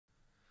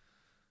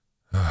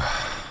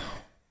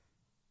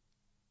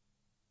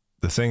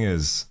thing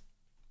is,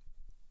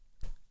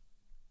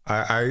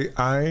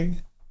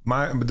 the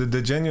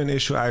genuine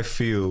issue I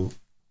feel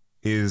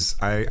is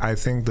I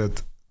think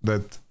that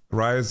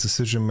Riot's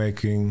decision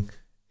making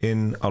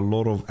in a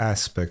lot of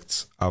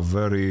aspects are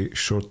very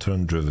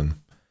short-term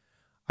driven.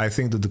 I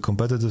think that the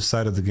competitive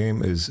side of the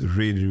game is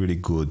really, really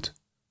good.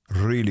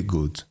 Really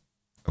good.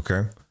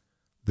 Okay?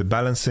 The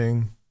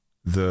balancing,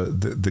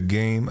 the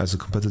game as a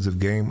competitive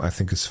game, I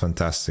think is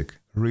fantastic.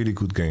 Really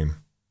good game.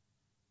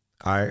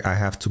 I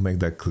have to make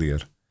that clear.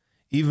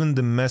 Even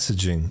the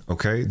messaging,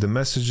 okay? The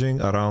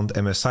messaging around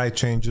MSI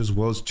changes,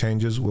 world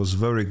changes was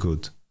very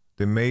good.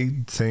 They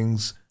made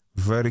things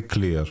very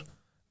clear.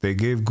 They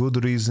gave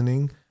good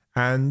reasoning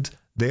and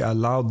they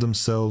allowed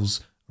themselves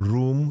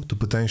room to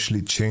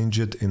potentially change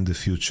it in the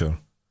future.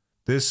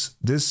 This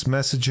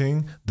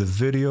messaging, the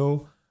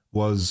video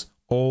was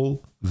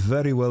all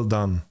very well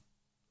done.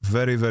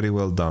 Very, very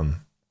well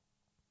done.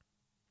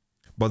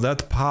 But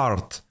that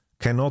part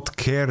cannot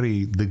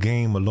carry the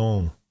game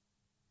alone.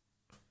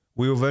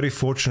 We were very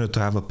fortunate to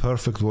have a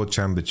perfect World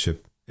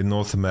Championship in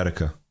North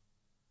America.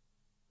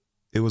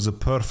 It was a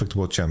perfect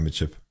World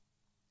Championship.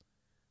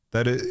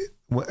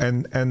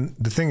 And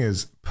the thing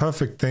is,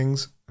 perfect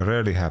things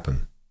rarely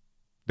happen.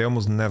 They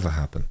almost never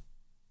happen.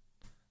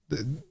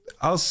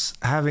 Us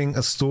having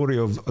a story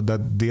of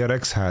that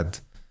DRX had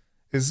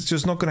is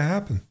just not going to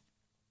happen.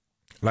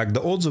 Like,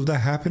 the odds of that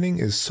happening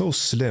is so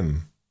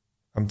slim.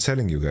 I'm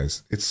telling you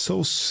guys, it's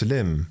so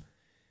slim.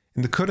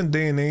 In the current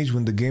day and age,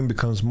 when the game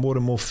becomes more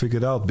and more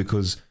figured out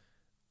because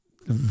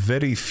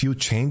very few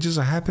changes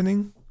are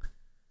happening,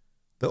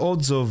 the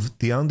odds of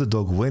the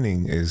underdog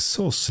winning is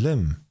so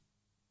slim.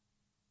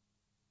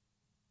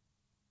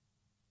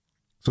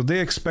 So they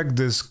expect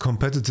this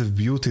competitive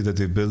beauty that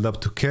they build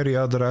up to carry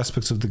other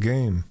aspects of the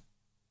game.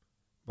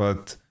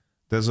 But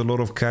there's a lot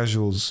of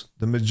casuals.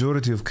 The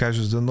majority of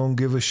casuals don't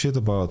give a shit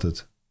about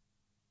it.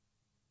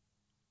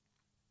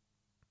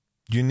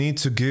 You need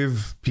to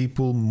give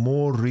people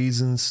more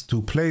reasons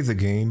to play the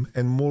game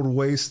and more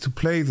ways to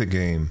play the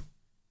game.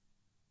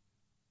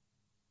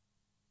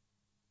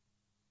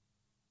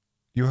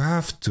 You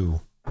have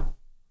to.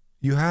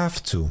 You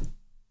have to.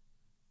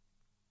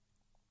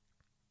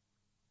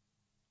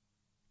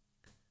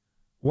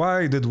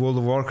 Why did World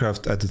of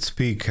Warcraft at its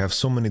peak have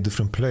so many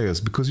different players?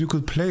 Because you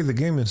could play the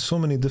game in so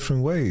many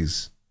different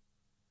ways.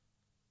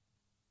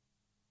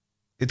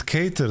 It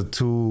catered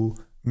to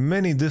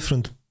many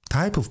different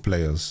type of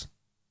players.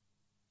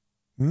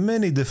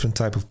 Many different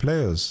type of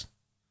players.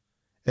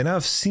 And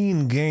I've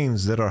seen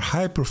games that are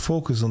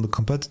hyper-focused on the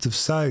competitive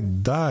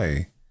side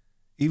die.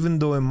 Even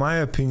though, in my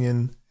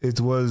opinion, it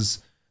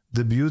was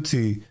the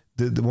beauty,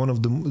 one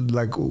of the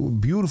like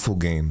beautiful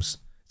games.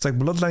 It's like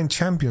Bloodline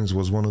Champions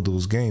was one of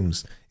those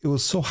games. It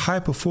was so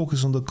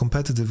hyper-focused on the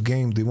competitive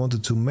game. They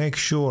wanted to make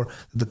sure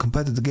that the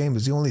competitive game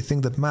is the only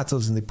thing that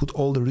matters, and they put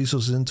all the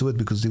resources into it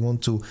because they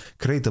want to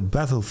create a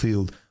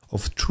battlefield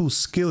of true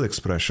skill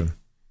expression.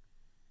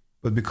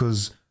 But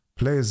because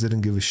players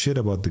didn't give a shit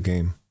about the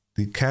game,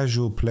 the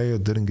casual player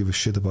didn't give a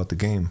shit about the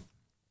game.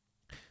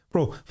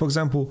 Bro, for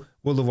example,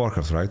 World of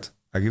Warcraft, right?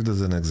 I give this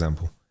as an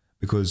example.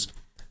 Because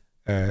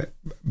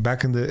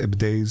back in the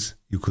days,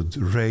 you could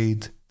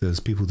raid. There's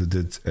people that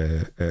did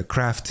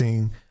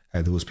crafting.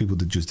 There was people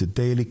that just did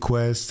daily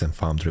quests and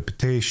farmed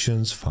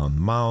reputations, found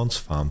mounts,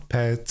 found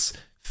pets,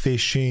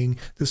 fishing.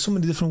 There's so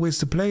many different ways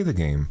to play the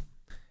game.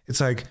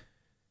 It's like,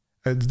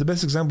 the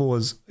best example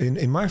was,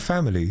 in my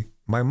family,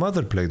 my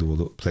mother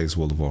plays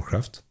World of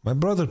Warcraft. My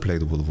brother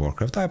played World of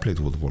Warcraft. I played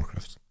World of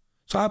Warcraft.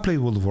 So I played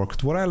World of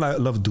Warcraft. What I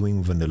loved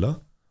doing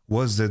vanilla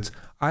was that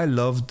I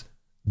loved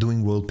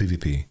doing world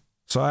PvP.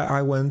 So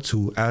I went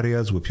to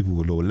areas where people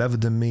were lower level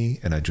than me,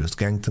 and I just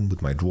ganked them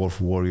with my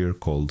dwarf warrior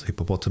called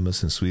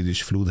Hippopotamus in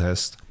Swedish,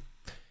 Flodhäst.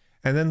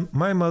 And then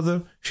my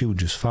mother, she would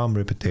just farm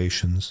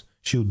reputations.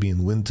 She would be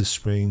in Winter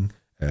Spring,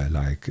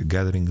 like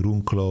gathering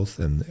rune cloth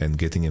and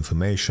getting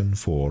information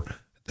for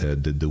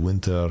the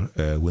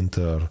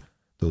winter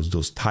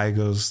those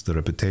tigers, the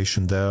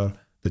reputation there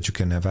that you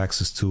can have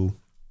access to.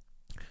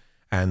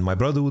 And my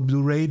brother would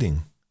do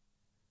raiding.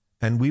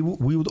 And we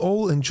would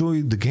all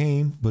enjoy the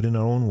game, but in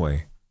our own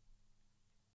way.